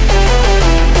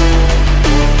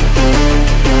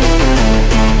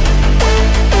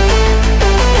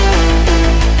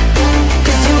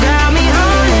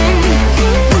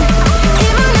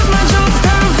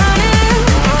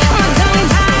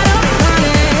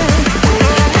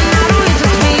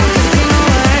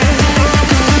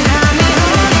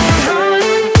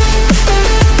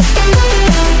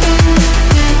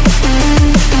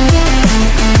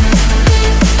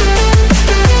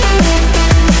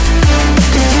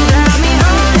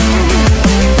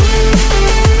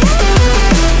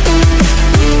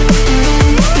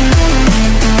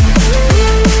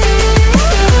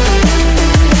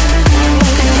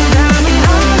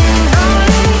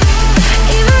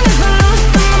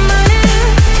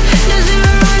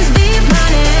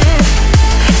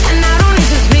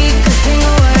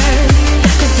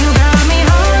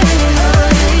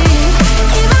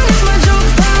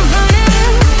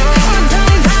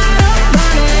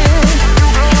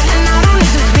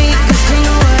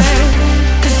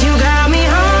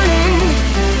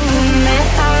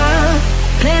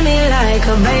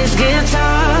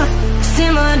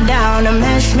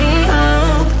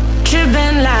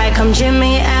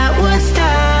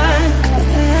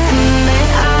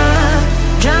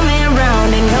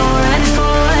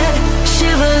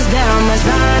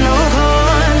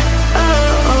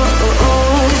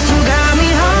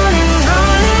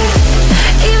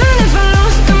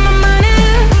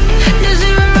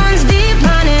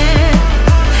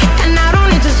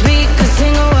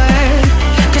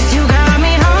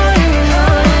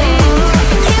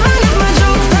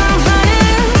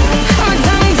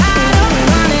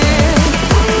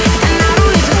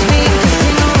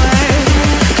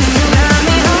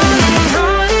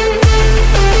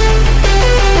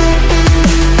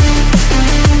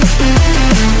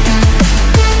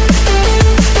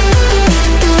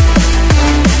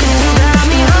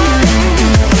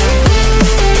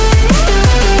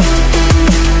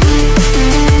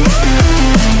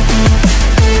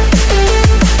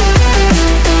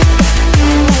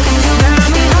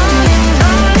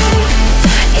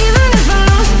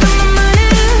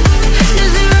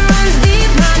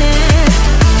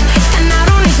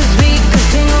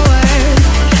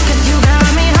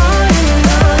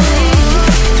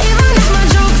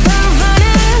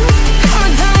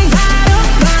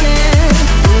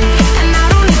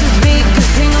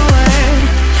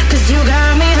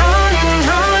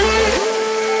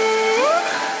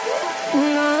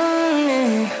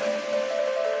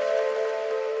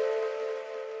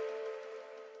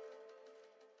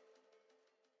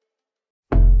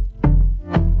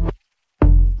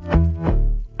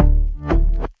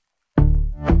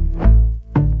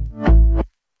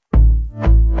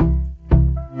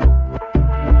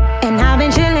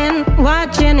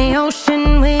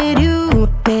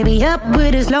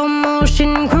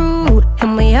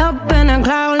 we up in our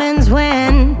clouds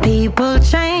when people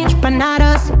change, but not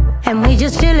us. And we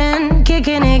just chillin',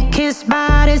 kicking it, kissed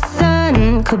by the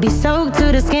sun. Could be soaked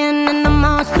to the skin in the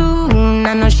monsoon.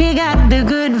 I know she got the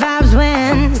good vibes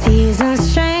when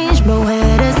seasons change, but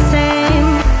we're the same.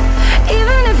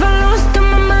 Even if I lost all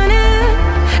my money,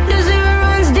 the zero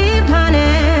runs deep,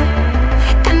 honey.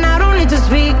 And I don't need to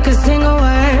speak a single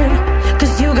word,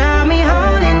 'cause you got me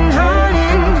holding,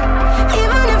 holding.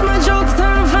 Even if my jokes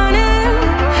aren't funny,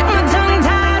 my tongue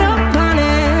tied up on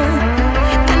it.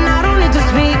 And I don't need to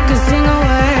speak a single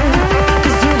word,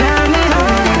 'cause you got me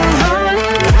holding,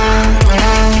 holding.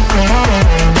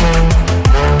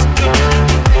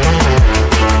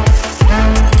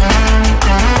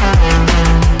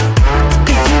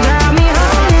 'Cause you got me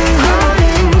holding,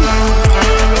 holding.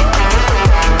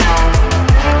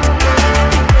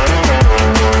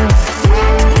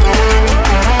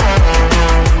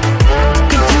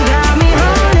 'Cause you got me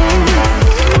holding.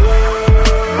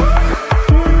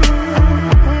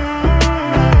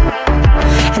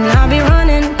 And I'll be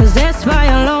running, possessed by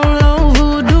a low, low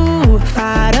voodoo.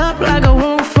 Fired up like a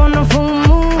wolf on the full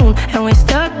moon. And we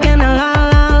stuck in a la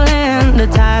la land. The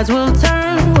tides will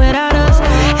turn without us.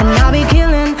 And I'll be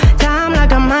killing time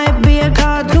like I might be a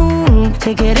cartoon.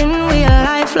 Take it in real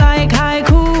life like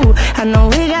haiku. I know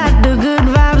we got the good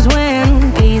vibes when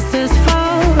pieces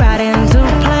fall right into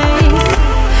place.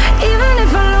 Even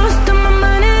if I lost all my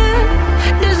money,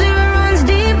 the zero runs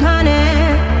deep, honey.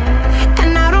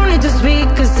 And I don't need to speak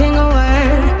a single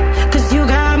word, 'cause you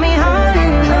got me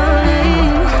holding,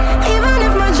 holding. Even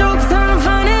if my jokes aren't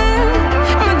funny,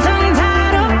 my tongue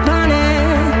tied up on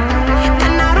it.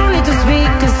 And I don't need to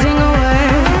speak a single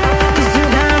word, 'cause you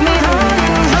got me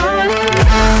holding, holding.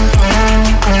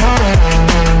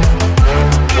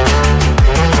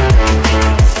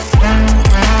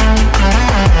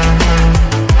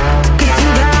 'Cause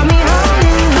you got me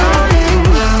holding, holding.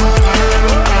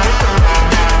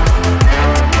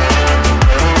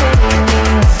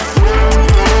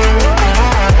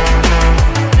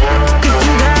 'Cause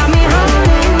you got me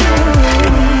holding.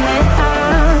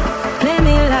 Play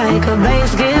me like a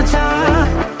bass guitar,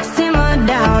 simmer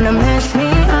down and mess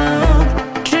me up.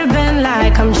 Tripping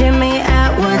like I'm Jimmy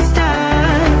at Woodstock.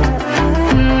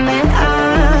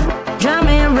 Drive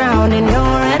me around in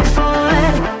your red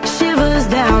Ford, shivers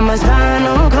down my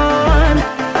spinal cord.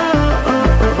 Oh, oh,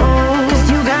 oh, oh. 'Cause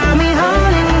you got me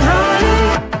holding, holding.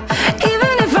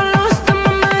 Even if I lost all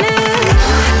my money,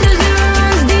 the zero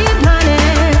runs deep, honey.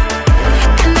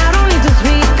 And I don't need to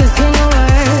speak a single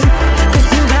word, 'cause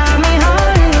you got me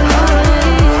holding,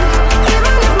 holding.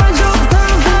 Even if my jokes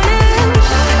aren't funny,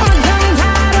 my tongue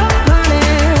tied up on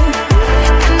it.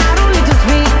 And I don't need to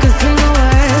speak a single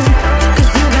word,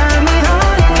 'cause you got me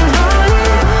holding, holding.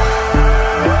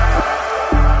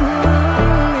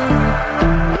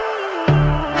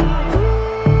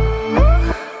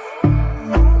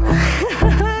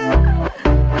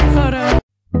 Hold on.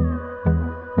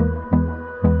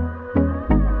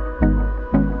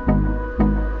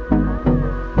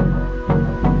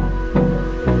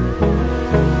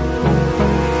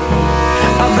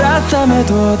 Abrázame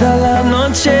toda la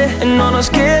noche, no nos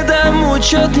queda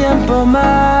mucho tiempo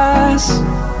más.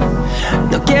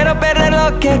 No quiero perder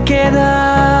lo que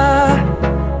queda.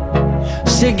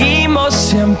 Seguimos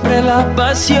siempre la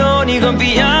pasión y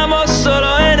confiamos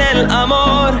solo en el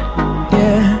amor.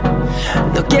 Yeah.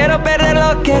 No quiero perder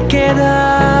lo que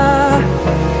queda.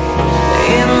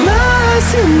 Y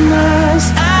más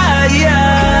allá,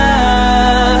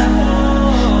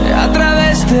 a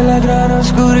través de la gran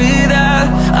oscuridad,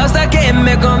 hasta que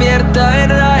me convierta en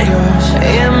rayos.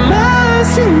 Y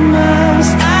más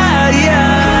allá,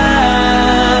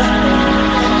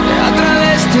 a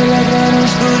través de la gran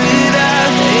oscuridad.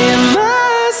 Y más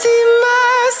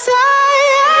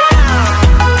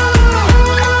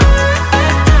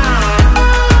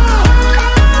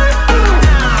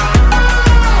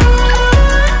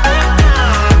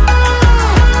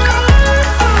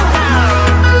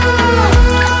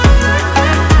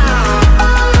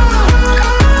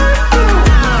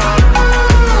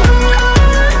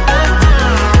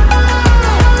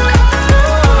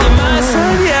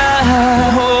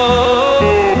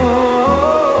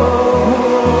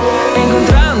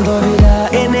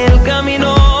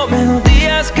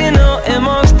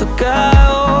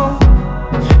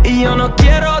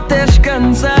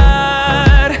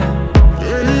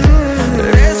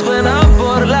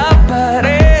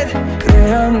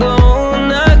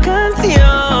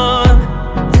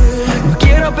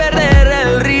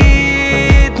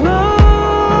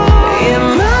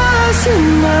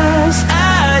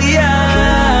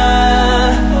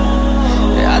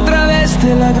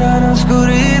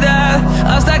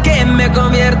que me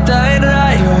convierta en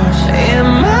rayos y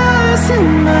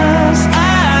más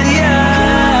allá,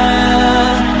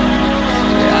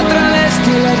 a través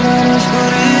de la gran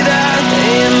oscuridad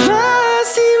y más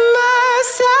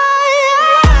allá.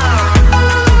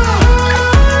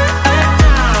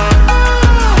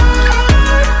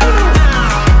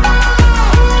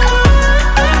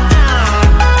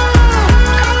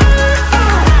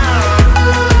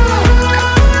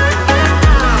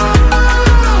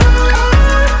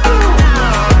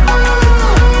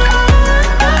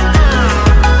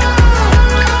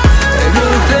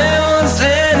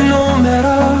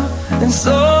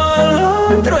 Solo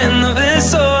un trueno de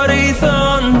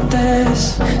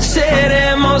horizontes,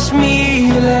 seremos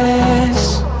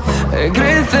miles,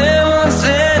 crecemos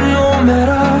en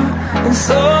número,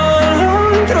 solo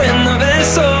un trueno de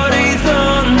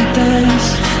horizontes,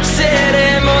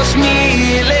 seremos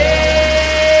miles,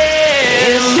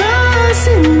 más y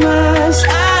más.